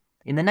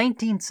In the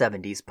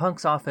 1970s,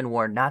 punks often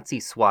wore Nazi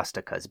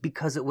swastikas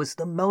because it was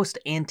the most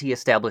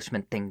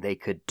anti-establishment thing they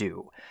could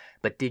do.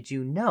 But did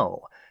you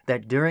know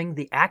that during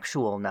the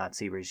actual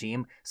Nazi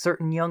regime,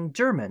 certain young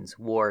Germans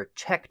wore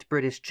checked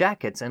British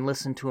jackets and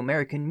listened to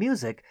American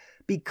music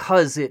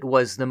because it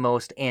was the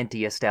most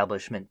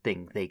anti-establishment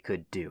thing they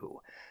could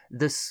do?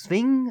 The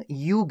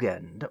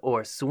Swingjugend,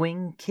 or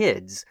swing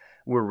kids,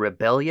 were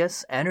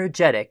rebellious,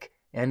 energetic,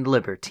 and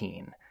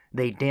libertine.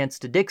 They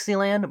danced to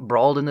Dixieland,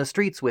 brawled in the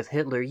streets with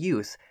Hitler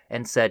Youth,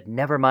 and said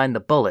never mind the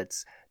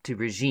bullets to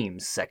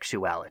regime's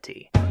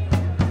sexuality.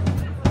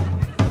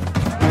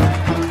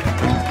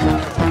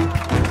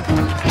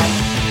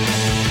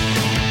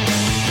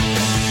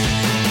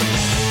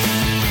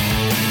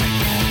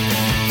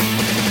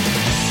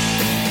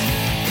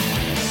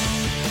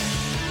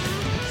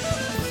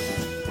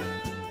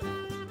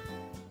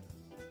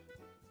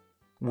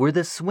 Were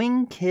the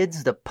swing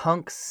kids the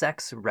punk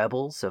sex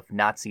rebels of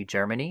Nazi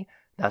Germany?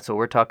 That's what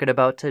we're talking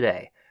about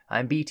today.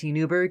 I'm BT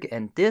Newberg,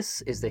 and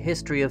this is the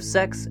History of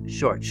Sex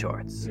Short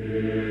Shorts.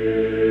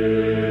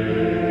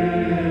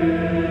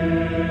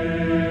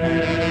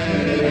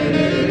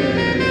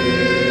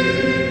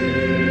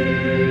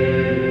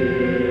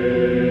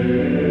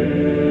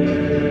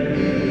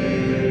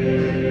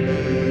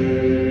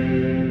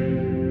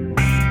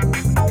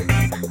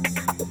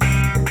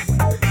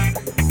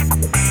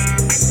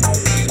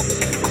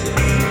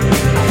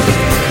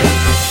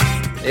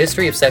 The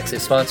History of Sex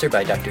is sponsored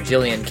by Dr.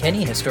 Gillian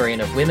Kenny,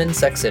 historian of women,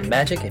 sex, and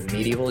magic in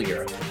medieval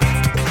Europe.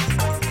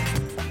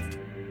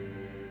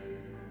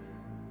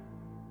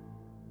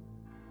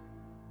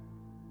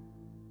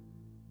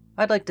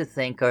 I'd like to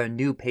thank our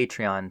new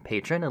Patreon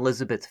patron,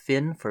 Elizabeth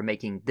Finn, for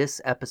making this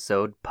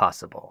episode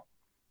possible.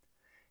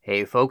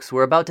 Hey folks,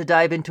 we're about to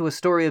dive into a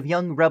story of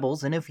young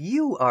rebels, and if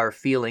you are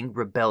feeling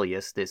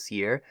rebellious this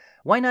year,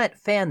 why not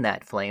fan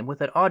that flame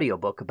with an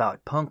audiobook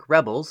about punk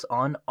rebels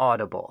on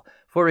Audible?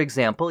 For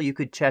example, you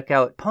could check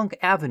out Punk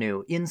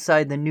Avenue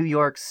Inside the New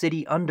York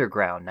City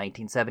Underground,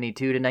 1972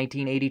 to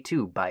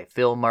 1982, by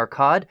Phil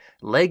Marcotte,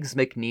 Legs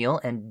McNeil,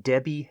 and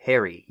Debbie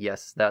Harry.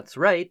 Yes, that's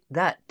right,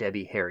 that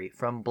Debbie Harry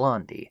from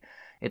Blondie.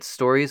 It's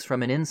stories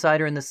from an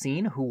insider in the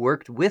scene who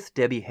worked with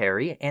Debbie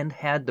Harry and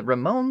had the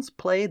Ramones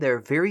play their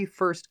very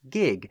first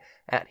gig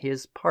at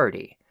his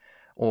party.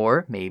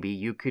 Or maybe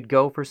you could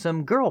go for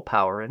some girl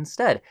power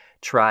instead.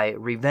 Try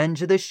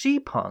Revenge of the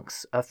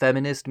She-Punks, a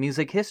feminist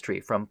music history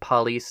from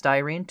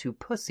Polystyrene to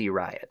Pussy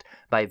Riot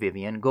by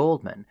Vivian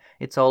Goldman.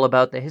 It's all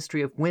about the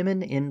history of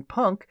women in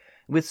punk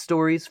with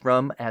stories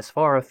from as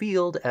far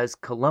afield as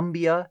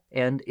Colombia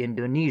and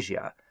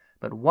Indonesia.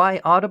 But why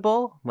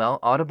Audible? Well,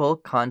 Audible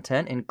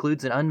content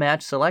includes an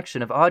unmatched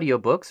selection of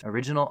audiobooks,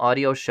 original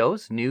audio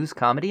shows, news,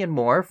 comedy, and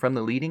more from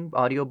the leading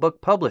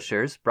audiobook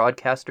publishers,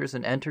 broadcasters,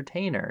 and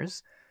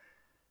entertainers.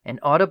 And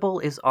Audible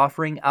is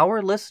offering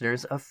our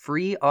listeners a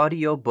free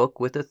audiobook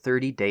with a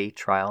 30-day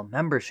trial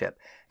membership.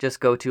 Just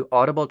go to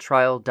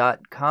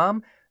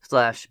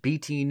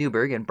audibletrial.com/BT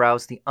Newberg and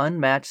browse the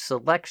unmatched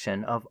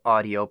selection of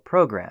audio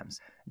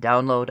programs.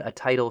 Download a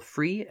title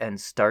free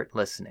and start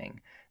listening.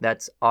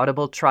 That's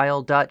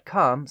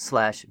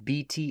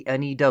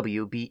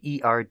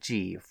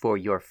audibletrial.com/BTNEWBERG for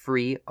your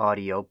free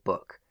audio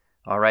book.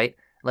 All right,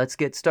 let's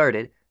get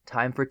started.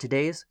 Time for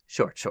today's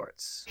Short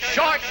Shorts.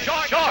 Short!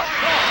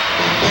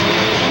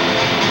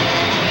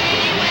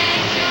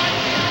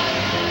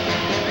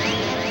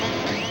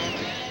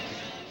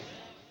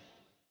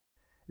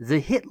 The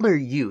Hitler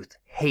Youth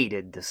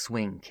hated the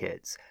swing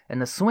kids,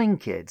 and the swing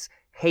kids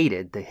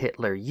hated the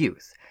Hitler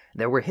Youth.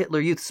 There were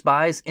Hitler Youth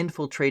spies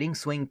infiltrating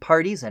swing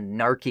parties and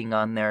narking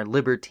on their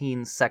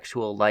libertine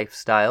sexual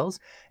lifestyles,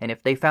 and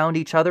if they found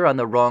each other on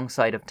the wrong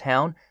side of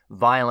town,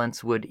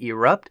 violence would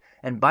erupt,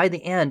 and by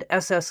the end,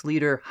 SS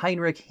leader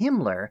Heinrich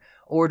Himmler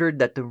ordered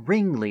that the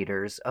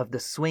ringleaders of the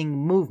swing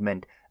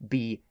movement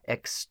be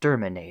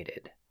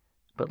exterminated.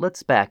 But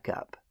let's back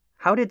up.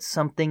 How did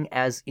something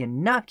as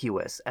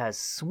innocuous as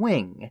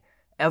swing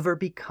ever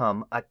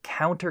become a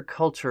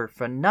counterculture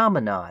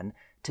phenomenon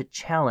to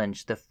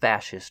challenge the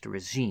fascist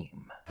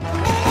regime?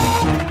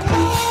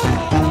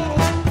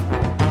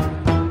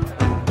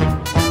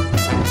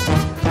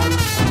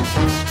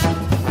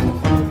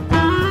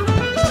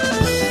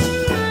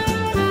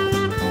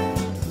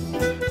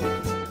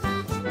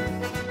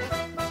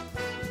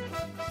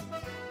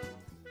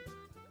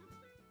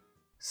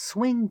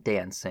 Swing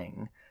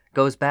dancing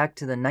goes back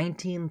to the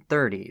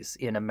 1930s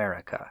in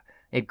America.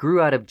 It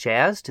grew out of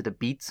jazz to the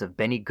beats of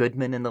Benny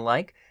Goodman and the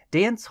like.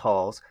 Dance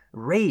halls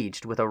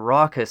raged with a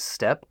raucous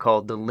step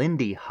called the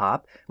Lindy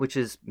Hop, which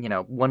is,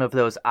 one of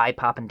those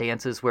eye-popping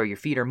dances where your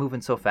feet are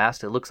moving so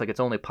fast it looks like it's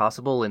only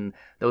possible in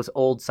those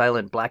old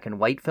silent black and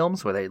white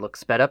films where they look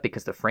sped up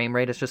because the frame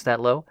rate is just that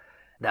low.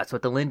 That's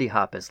what the Lindy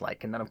Hop is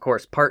like. And then, of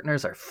course,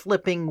 partners are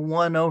flipping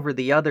one over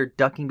the other,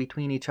 ducking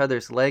between each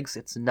other's legs.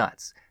 It's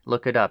nuts.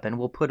 Look it up. And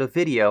we'll put a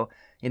video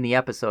in the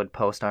episode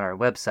post on our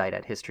website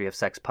at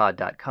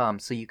historyofsexpod.com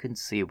so you can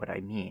see what I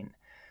mean.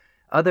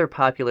 Other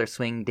popular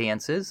swing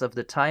dances of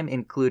the time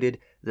included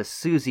the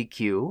Suzy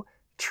Q,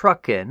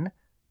 Truckin',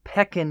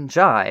 peck and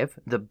jive,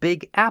 the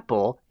Big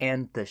Apple,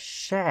 and the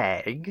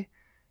shag.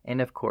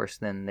 And of course,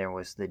 then there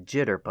was the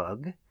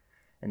jitterbug.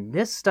 And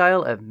this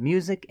style of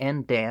music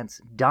and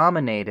dance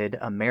dominated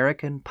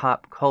American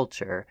pop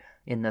culture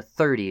in the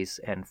 30s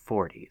and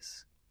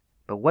 40s.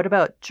 But what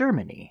about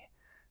Germany?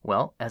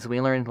 Well, as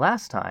we learned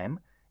last time,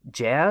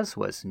 jazz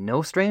was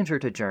no stranger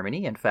to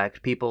Germany. In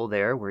fact, people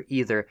there were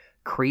either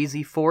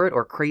crazy for it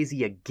or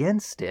crazy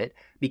against it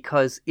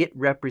because it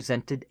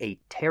represented a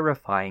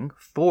terrifying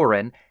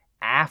foreign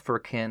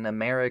African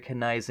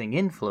Americanizing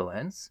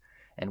influence.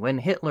 And when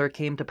Hitler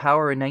came to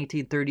power in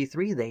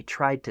 1933, they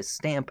tried to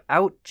stamp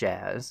out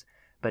jazz,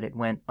 but it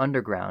went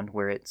underground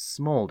where it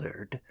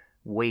smoldered,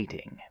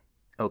 waiting.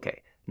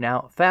 Okay,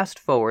 now fast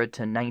forward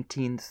to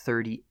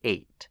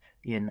 1938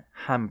 in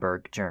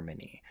Hamburg,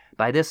 Germany.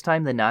 By this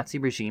time, the Nazi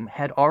regime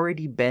had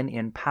already been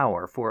in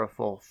power for a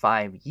full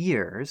 5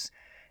 years,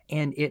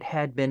 and it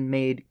had been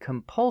made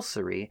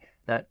compulsory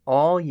that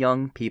all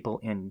young people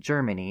in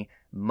Germany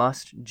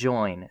must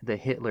join the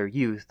Hitler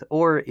Youth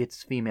or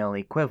its female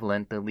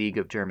equivalent, the League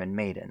of German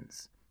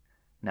Maidens.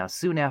 Now,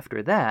 soon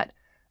after that,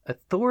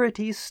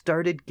 authorities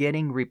started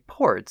getting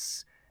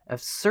reports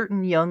of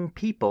certain young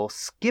people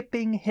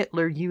skipping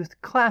Hitler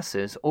Youth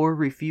classes or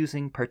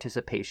refusing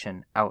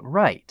participation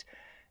outright.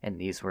 And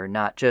these were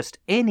not just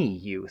any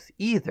youth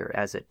either,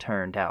 as it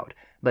turned out,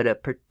 but a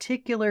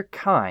particular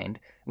kind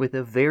with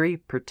a very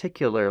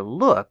particular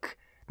look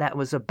that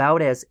was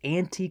about as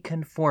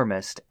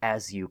anti-conformist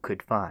as you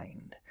could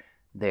find.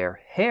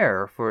 Their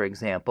hair, for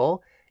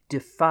example,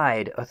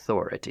 defied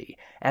authority.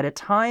 At a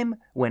time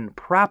when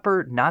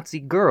proper Nazi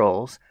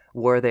girls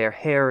wore their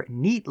hair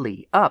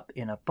neatly up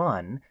in a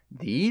bun,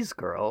 these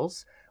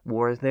girls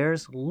wore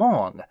theirs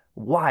long,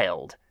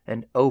 wild,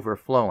 and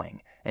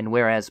overflowing. And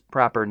whereas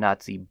proper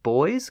Nazi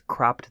boys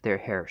cropped their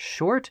hair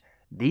short,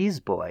 these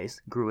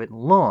boys grew it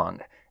long,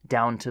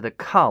 down to the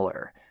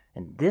collar.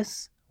 And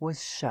this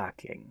was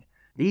shocking.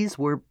 These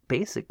were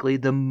basically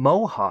the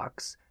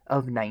Mohawks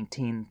of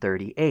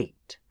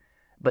 1938.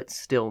 But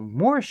still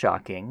more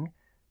shocking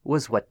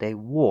was what they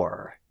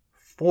wore.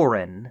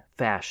 Foreign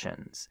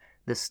fashions.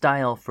 The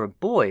style for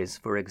boys,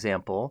 for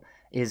example,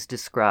 is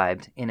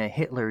described in a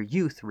Hitler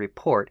Youth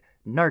report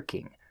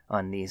narking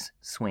on these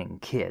swing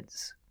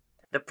kids.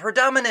 The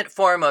predominant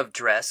form of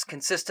dress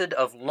consisted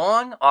of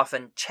long,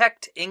 often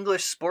checked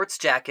English sports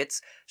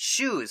jackets,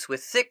 shoes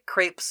with thick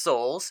crepe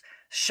soles,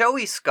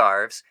 showy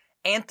scarves,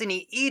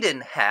 Anthony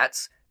Eden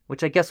hats,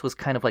 which I guess was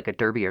kind of like a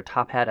derby or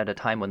top hat at a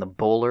time when the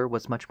bowler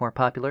was much more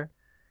popular,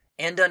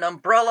 and an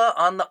umbrella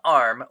on the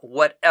arm,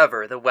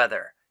 whatever the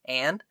weather,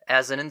 and,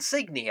 as an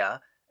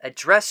insignia, a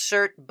dress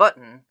shirt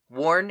button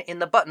worn in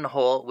the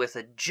buttonhole with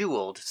a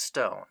jeweled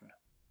stone.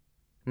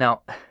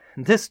 Now,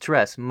 this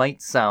dress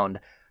might sound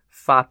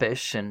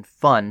foppish and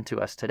fun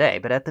to us today,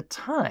 but at the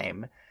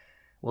time,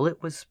 well,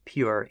 it was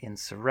pure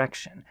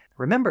insurrection.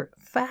 Remember,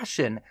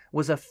 fashion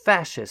was a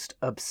fascist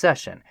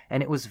obsession,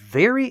 and it was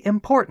very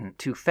important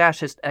to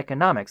fascist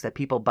economics that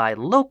people buy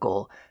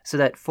local so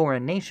that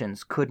foreign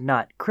nations could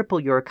not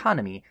cripple your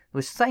economy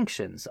with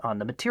sanctions on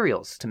the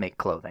materials to make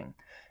clothing.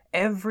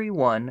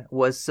 Everyone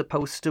was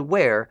supposed to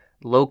wear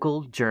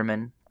local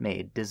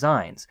German-made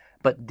designs,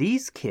 but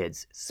these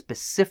kids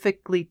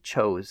specifically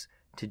chose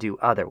to do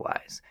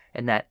otherwise.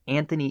 And that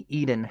Anthony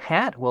Eden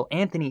hat, well,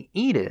 Anthony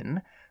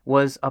Eden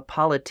was a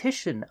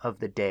politician of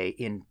the day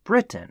in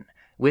Britain,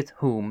 with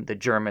whom the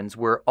Germans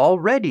were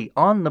already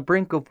on the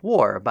brink of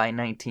war by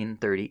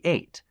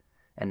 1938.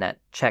 And that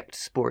checked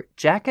sport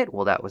jacket,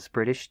 well, that was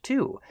British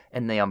too.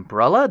 And the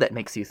umbrella that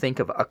makes you think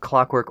of A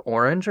Clockwork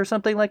Orange or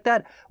something like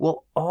that,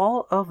 well,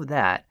 all of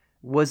that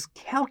was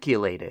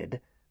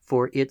calculated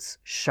for its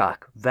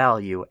shock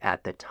value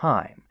at the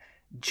time.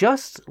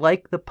 Just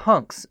like the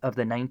punks of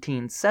the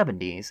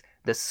 1970s,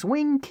 the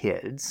swing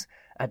kids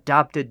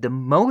adopted the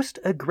most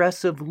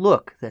aggressive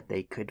look that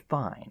they could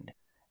find.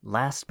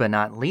 Last but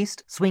not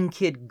least, swing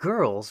kid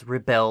girls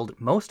rebelled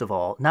most of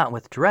all, not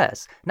with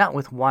dress, not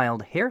with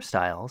wild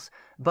hairstyles,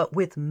 but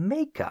with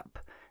makeup.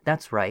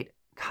 That's right,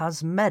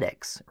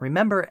 cosmetics.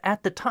 Remember,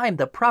 at the time,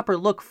 the proper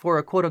look for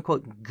a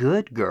quote-unquote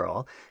good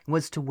girl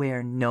was to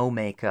wear no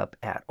makeup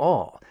at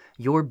all.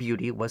 Your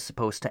beauty was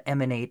supposed to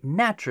emanate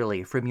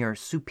naturally from your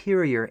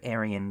superior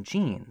Aryan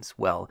genes.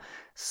 Well,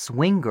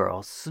 swing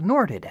girls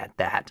snorted at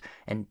that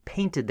and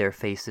painted their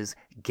faces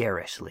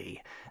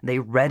garishly. They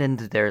reddened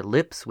their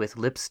lips with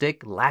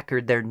lipstick,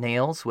 lacquered their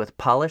nails with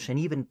polish, and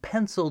even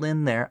penciled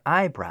in their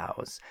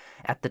eyebrows.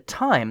 At the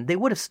time, they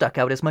would have stuck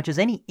out as much as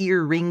any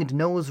ear-ringed,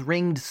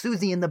 nose-ringed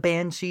Susie and the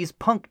Banshees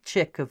punk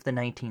chick of the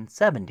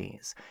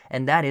 1970s.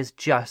 And that is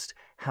just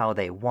how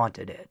they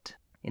wanted it.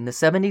 In the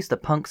 70s, the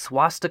punk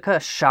swastika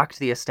shocked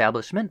the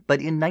establishment, but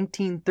in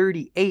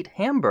 1938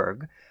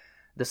 Hamburg,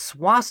 the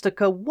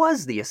swastika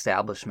was the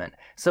establishment,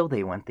 so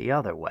they went the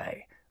other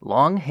way.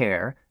 Long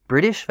hair,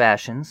 British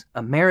fashions,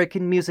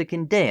 American music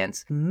and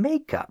dance,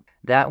 makeup.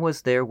 That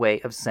was their way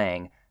of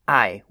saying,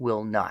 I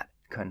will not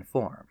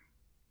conform.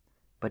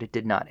 But it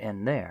did not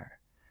end there.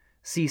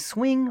 See,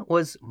 swing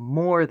was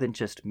more than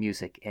just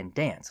music and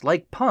dance.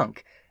 Like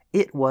punk,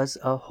 It was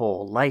a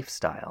whole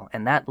lifestyle,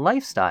 and that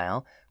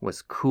lifestyle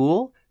was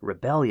cool,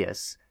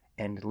 rebellious,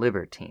 and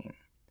libertine.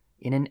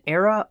 In an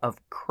era of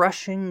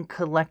crushing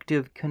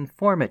collective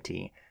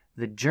conformity,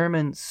 the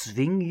German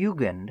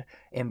Swingjugend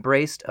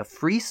embraced a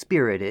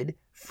free-spirited,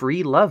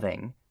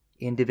 free-loving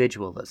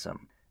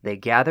individualism. They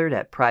gathered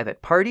at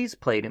private parties,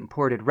 played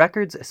imported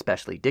records,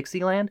 especially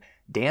Dixieland,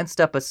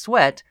 danced up a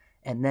sweat,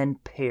 and then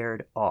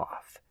paired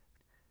off.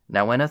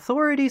 Now, when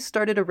authorities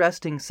started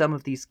arresting some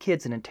of these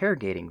kids and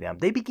interrogating them,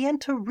 they began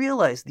to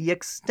realize the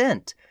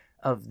extent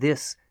of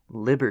this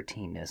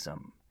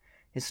libertinism.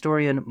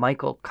 Historian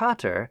Michael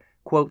Cotter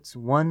quotes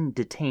one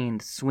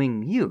detained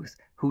swing youth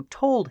who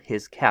told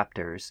his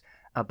captors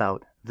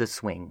about the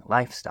swing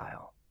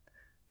lifestyle.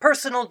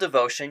 Personal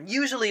devotion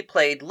usually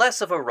played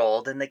less of a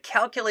role than the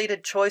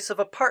calculated choice of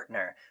a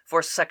partner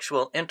for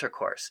sexual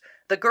intercourse.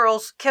 The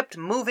girls kept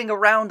moving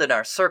around in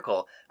our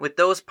circle, with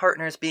those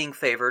partners being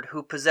favored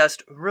who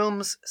possessed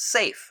rooms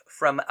safe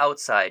from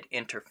outside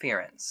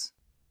interference.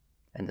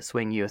 And the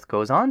swing youth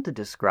goes on to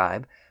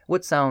describe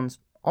what sounds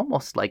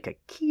almost like a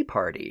key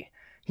party.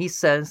 He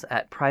says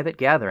at private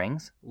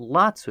gatherings,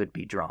 lots would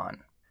be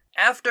drawn,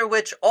 after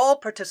which all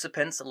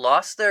participants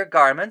lost their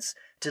garments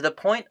to the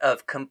point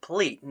of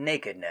complete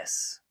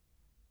nakedness.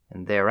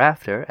 And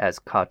thereafter, as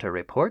Cotter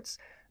reports,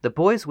 the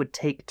boys would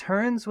take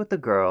turns with the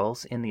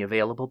girls in the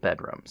available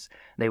bedrooms.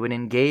 They would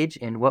engage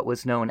in what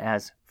was known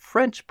as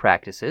French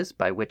practices,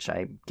 by which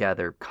I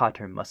gather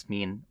Cotter must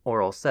mean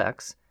oral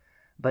sex,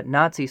 but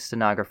Nazi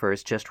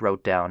stenographers just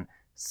wrote down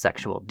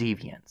sexual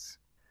deviance.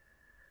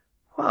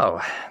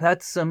 Whoa,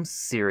 that's some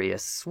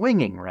serious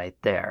swinging right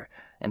there.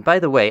 And by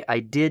the way, I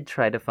did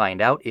try to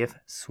find out if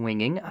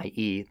swinging,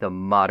 i.e. the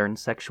modern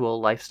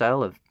sexual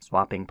lifestyle of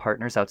swapping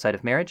partners outside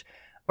of marriage,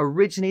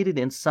 originated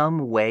in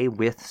some way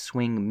with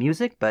swing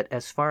music, but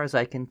as far as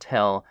I can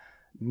tell,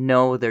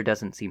 no, there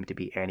doesn't seem to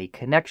be any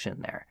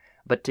connection there.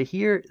 But to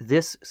hear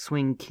this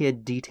swing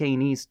kid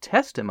detainee's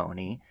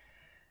testimony,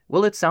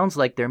 well, it sounds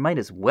like there might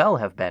as well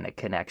have been a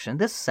connection.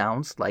 This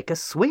sounds like a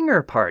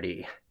swinger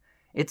party.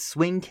 It's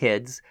swing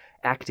kids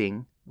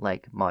acting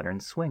like modern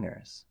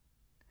swingers.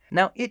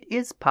 Now, it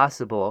is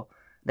possible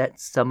that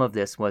some of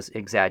this was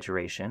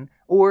exaggeration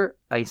or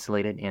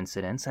isolated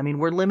incidents. I mean,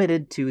 we're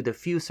limited to the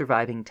few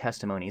surviving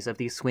testimonies of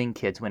these swing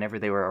kids whenever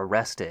they were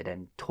arrested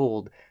and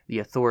told the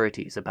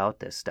authorities about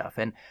this stuff.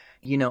 And,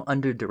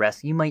 under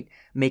duress, you might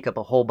make up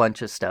a whole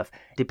bunch of stuff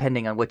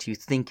depending on what you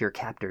think your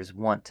captors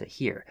want to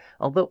hear.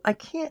 Although I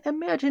can't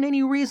imagine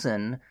any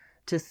reason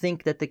to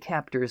think that the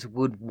captors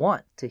would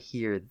want to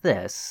hear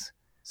this.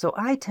 So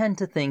I tend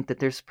to think that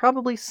there's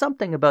probably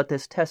something about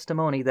this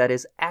testimony that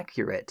is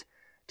accurate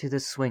to the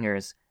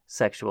swingers'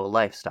 sexual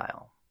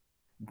lifestyle.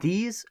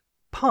 These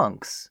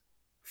punks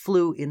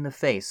flew in the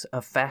face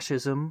of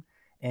fascism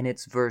and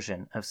its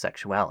version of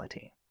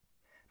sexuality.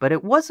 But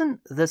it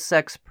wasn't the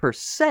sex per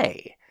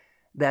se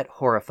that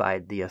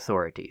horrified the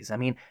authorities. I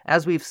mean,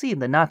 as we've seen,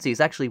 the Nazis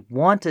actually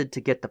wanted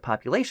to get the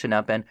population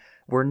up and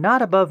were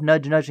not above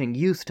nudging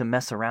youth to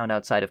mess around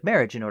outside of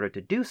marriage in order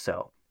to do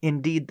so.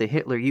 Indeed, the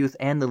Hitler Youth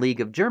and the League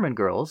of German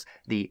Girls,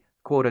 the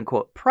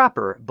quote-unquote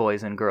proper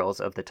boys and girls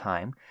of the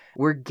time,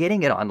 were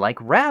getting it on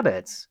like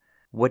rabbits.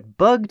 What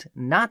bugged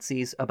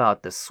Nazis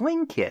about the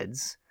swing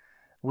kids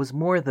was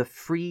more the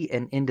free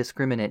and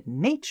indiscriminate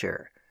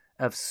nature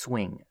of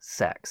swing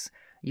sex.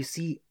 You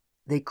see,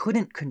 they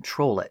couldn't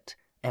control it,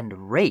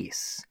 and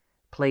race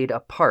played a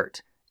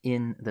part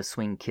in the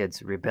swing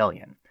kids'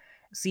 rebellion.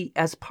 See,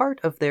 as part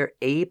of their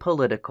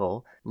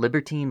apolitical,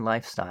 libertine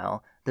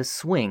lifestyle, the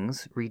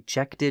swings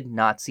rejected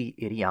Nazi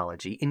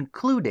ideology,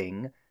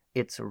 including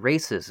its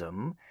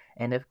racism,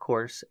 and of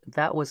course,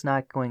 that was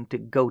not going to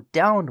go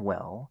down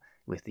well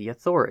with the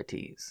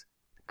authorities.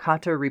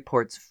 Cotter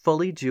reports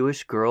fully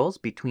Jewish girls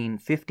between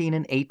 15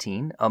 and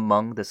 18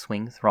 among the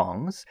swing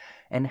throngs,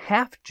 and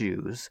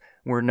half-Jews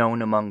were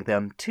known among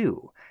them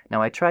too.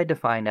 Now, I tried to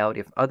find out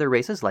if other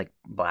races, like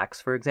blacks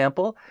for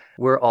example,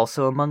 were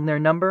also among their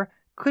number.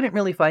 Couldn't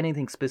really find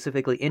anything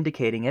specifically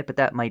indicating it, but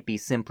that might be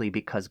simply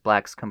because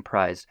blacks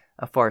comprised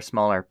a far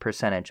smaller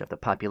percentage of the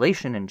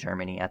population in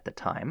Germany at the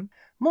time.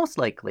 Most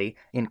likely,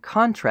 in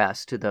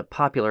contrast to the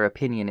popular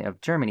opinion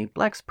of Germany,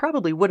 blacks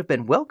probably would have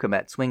been welcome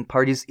at swing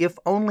parties if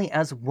only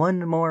as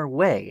one more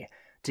way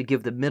to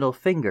give the middle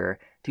finger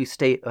to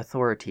state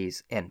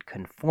authorities and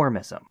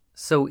conformism.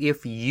 So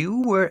if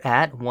you were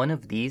at one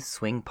of these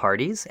swing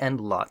parties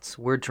and lots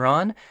were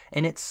drawn,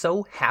 and it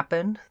so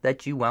happened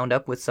that you wound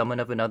up with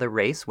someone of another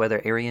race,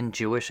 whether Aryan,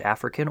 Jewish,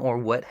 African, or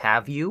what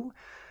have you,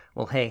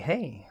 well,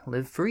 hey,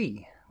 live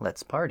free,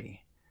 let's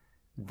party.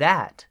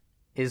 That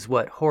is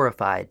what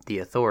horrified the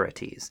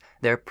authorities.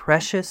 Their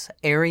precious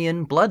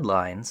Aryan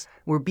bloodlines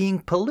were being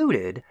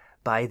polluted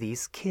by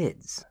these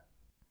kids.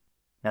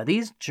 Now,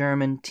 these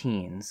German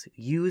teens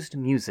used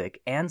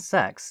music and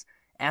sex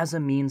as a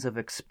means of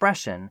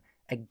expression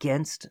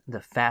against the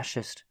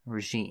fascist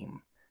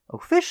regime.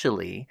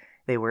 Officially,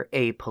 they were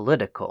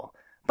apolitical.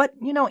 But,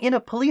 in a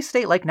police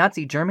state like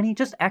Nazi Germany,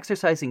 just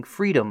exercising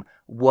freedom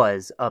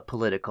was a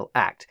political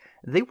act.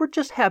 They were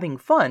just having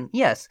fun,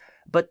 yes,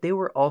 but they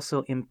were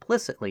also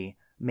implicitly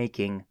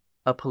making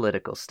a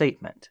political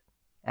statement.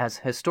 As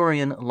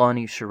historian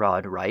Lonnie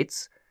Sherrod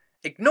writes,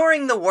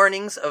 "Ignoring the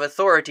warnings of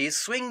authorities,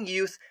 swing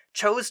youth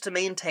chose to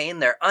maintain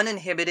their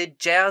uninhibited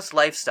jazz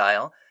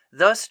lifestyle,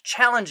 thus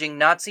challenging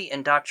Nazi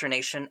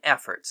indoctrination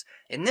efforts.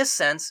 In this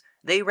sense,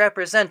 they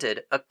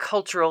represented a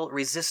cultural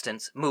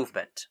resistance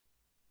movement."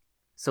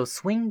 So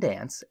swing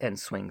dance and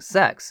swing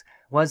sex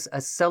was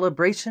a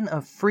celebration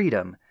of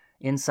freedom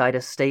inside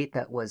a state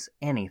that was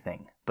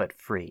anything but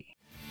free.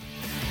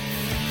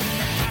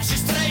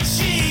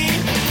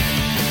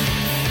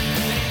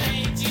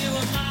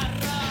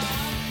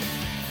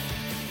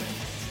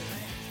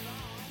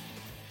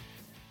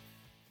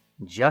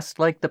 Just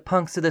like the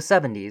punks of the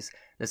 70s,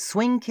 the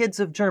swing kids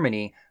of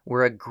Germany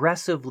were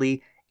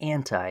aggressively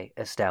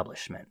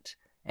anti-establishment.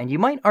 And you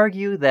might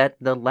argue that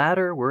the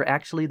latter were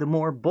actually the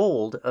more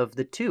bold of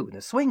the two,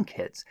 the swing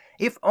kids,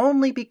 if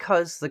only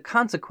because the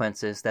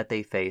consequences that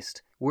they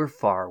faced were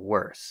far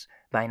worse.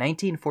 By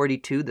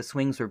 1942, the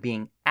swings were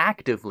being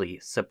actively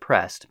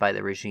suppressed by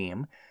the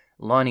regime.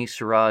 Lonnie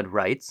Sherrod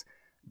writes,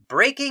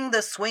 "Breaking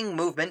the swing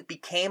movement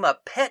became a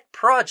pet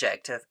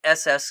project of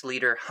SS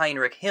leader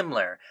Heinrich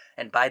Himmler,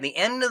 and by the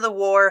end of the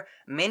war,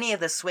 many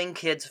of the swing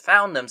kids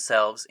found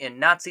themselves in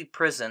Nazi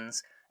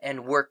prisons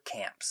and work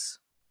camps."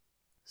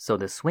 So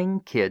the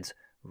swing kids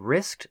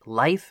risked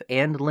life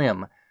and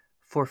limb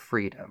for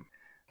freedom.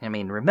 I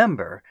mean,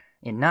 remember,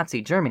 in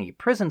Nazi Germany,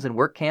 prisons and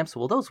work camps,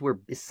 well, those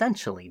were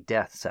essentially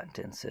death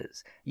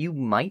sentences. You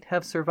might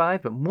have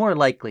survived, but more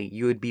likely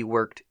you would be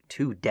worked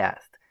to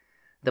death.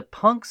 The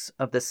punks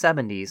of the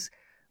 70s,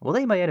 well,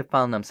 they might have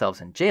found themselves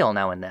in jail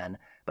now and then,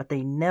 but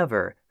they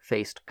never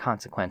faced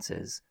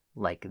consequences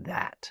like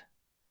that.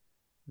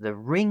 The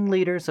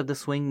ringleaders of the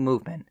swing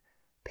movement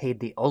paid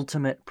the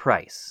ultimate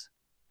price,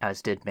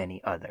 as did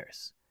many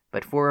others.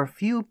 But for a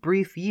few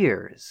brief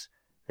years,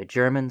 the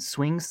German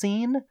swing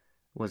scene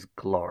was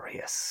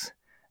glorious.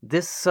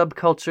 This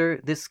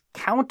subculture, this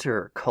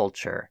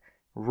counterculture,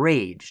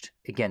 raged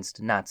against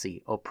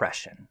Nazi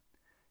oppression.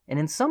 And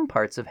in some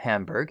parts of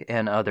Hamburg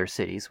and other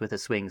cities with a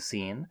swing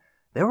scene,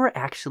 there were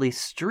actually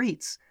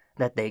streets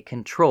that they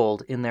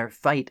controlled in their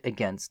fight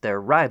against their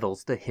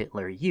rivals, the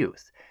Hitler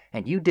Youth.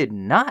 And you did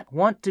not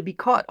want to be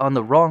caught on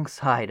the wrong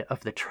side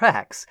of the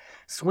tracks.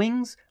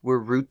 Swings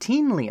were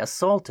routinely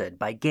assaulted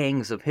by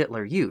gangs of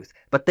Hitler Youth,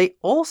 but they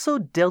also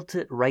dealt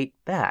it right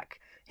back.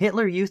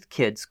 Hitler Youth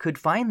kids could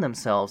find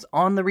themselves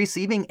on the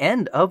receiving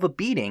end of a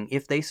beating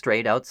if they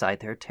strayed outside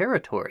their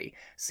territory.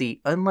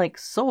 See, unlike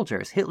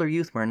soldiers, Hitler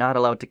Youth were not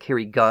allowed to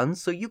carry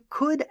guns, so you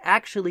could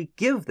actually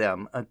give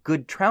them a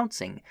good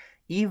trouncing,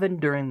 even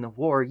during the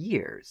war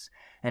years.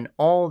 And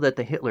all that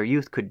the Hitler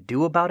Youth could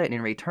do about it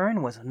in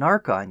return was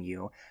narc on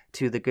you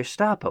to the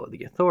Gestapo,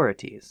 the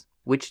authorities,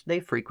 which they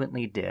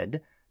frequently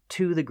did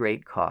to the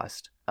great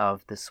cost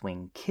of the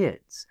swing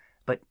kids.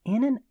 But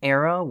in an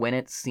era when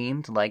it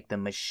seemed like the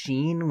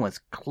machine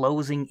was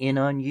closing in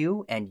on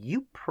you and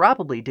you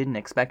probably didn't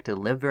expect to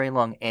live very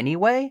long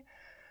anyway,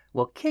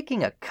 well,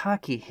 kicking a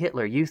cocky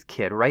Hitler Youth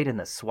kid right in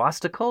the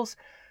swastikals,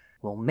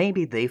 well,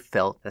 maybe they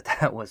felt that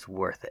that was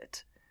worth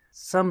it.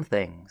 Some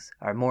things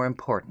are more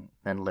important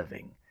than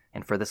living,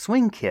 and for the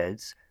swing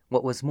kids,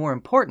 what was more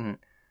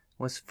important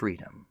was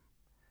freedom.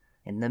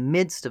 In the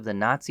midst of the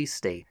Nazi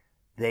state,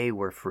 they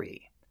were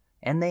free,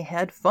 and they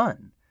had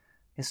fun.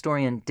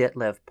 Historian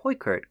Detlev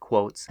Peukert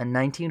quotes a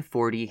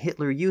 1940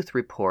 Hitler Youth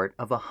report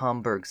of a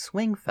Hamburg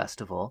swing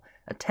festival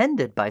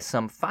attended by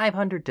some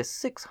 500 to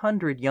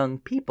 600 young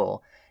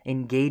people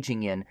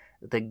engaging in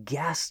the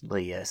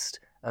ghastliest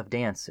of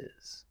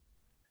dances.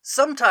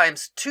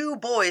 "Sometimes 2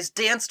 boys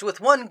danced with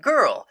 1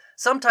 girl.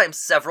 Sometimes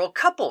several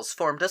couples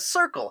formed a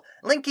circle,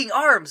 linking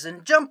arms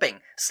and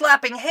jumping,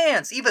 slapping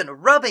hands, even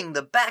rubbing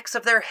the backs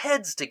of their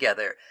heads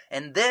together,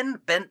 and then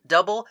bent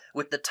double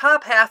with the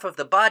top half of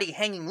the body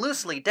hanging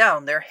loosely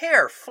down, their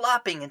hair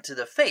flopping into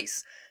the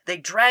face. They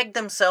dragged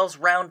themselves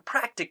round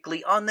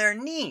practically on their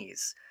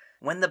knees.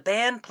 When the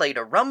band played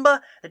a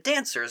rumba, the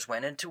dancers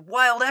went into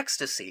wild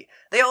ecstasy.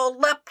 They all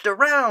leapt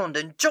around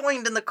and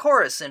joined in the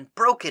chorus in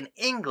broken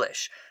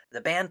English. The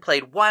band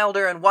played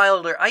wilder and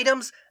wilder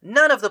items,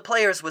 none of the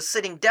players was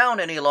sitting down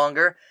any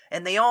longer,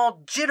 and they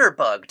all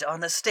jitterbugged on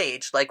the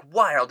stage like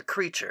wild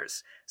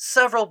creatures.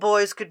 Several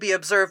boys could be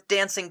observed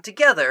dancing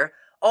together,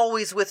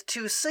 always with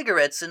 2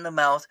 cigarettes in the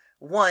mouth,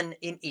 1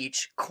 in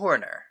each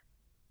corner."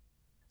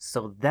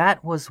 So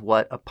that was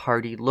what a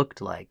party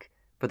looked like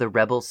for the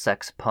rebel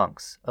sex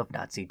punks of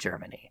Nazi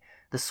Germany.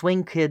 The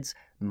swing kids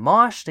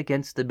moshed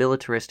against the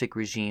militaristic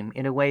regime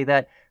in a way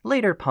that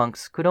later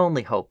punks could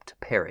only hope to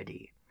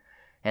parody.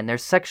 And their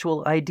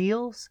sexual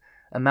ideals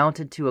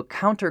amounted to a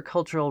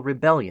countercultural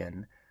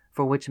rebellion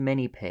for which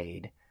many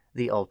paid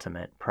the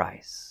ultimate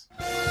price.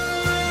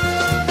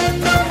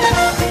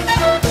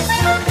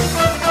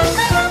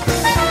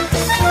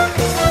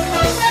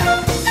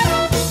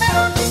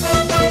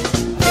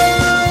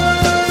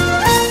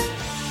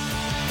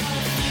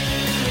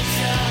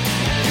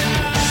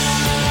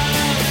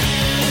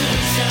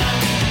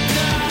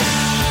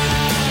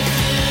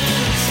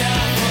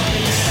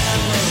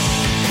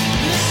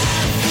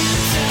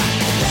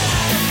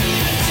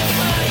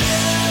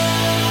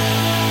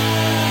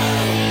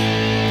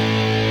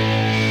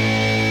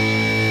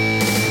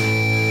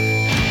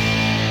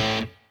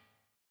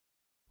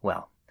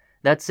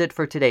 That's it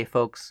for today,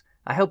 folks.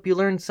 I hope you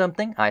learned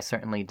something. I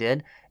certainly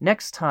did.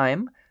 Next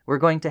time, we're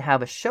going to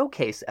have a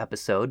showcase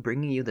episode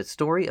bringing you the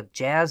story of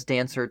jazz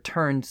dancer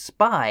turned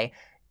spy,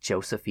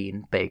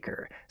 Josephine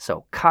Baker.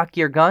 So cock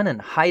your gun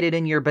and hide it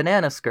in your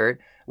banana skirt.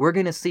 We're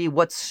going to see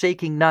what's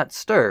shaking, not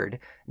stirred.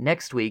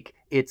 Next week,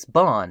 it's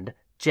Bond,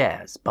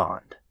 Jazz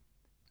Bond.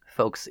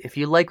 Folks, if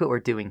you like what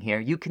we're doing here,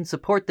 you can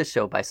support the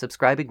show by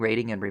subscribing,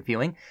 rating, and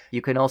reviewing. You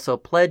can also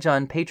pledge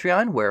on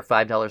Patreon, where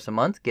 $5 a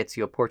month gets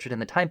you a portrait in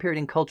the time period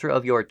and culture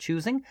of your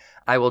choosing.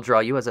 I will draw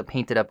you as a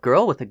painted-up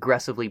girl with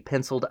aggressively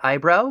penciled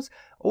eyebrows,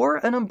 or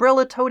an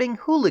umbrella-toting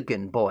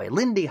hooligan boy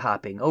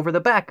lindy-hopping over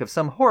the back of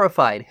some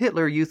horrified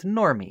Hitler Youth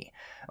normie.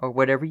 Or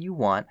whatever you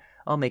want,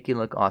 I'll make you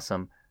look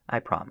awesome, I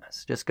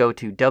promise. Just go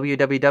to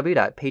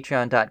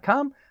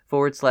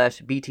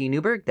www.patreon.com/BT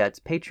Newberg. That's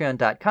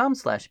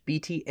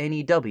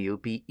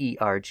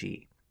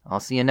patreon.com/BTNEWBERG. I'll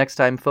see you next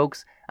time,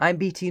 folks. I'm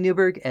BT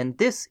Newberg, and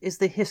this is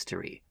the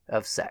history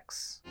of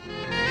sex.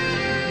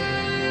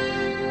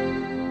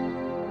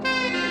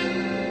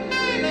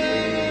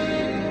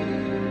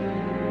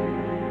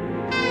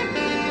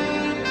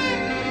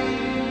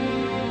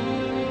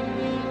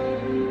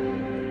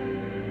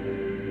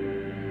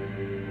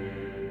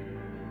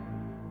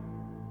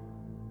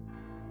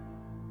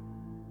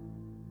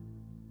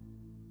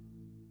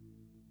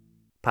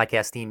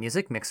 Podcast theme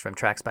music mixed from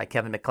tracks by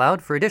Kevin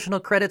MacLeod. For additional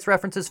credits,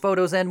 references,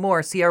 photos, and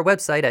more, see our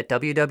website at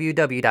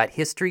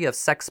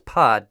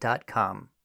www.historyofsexpod.com.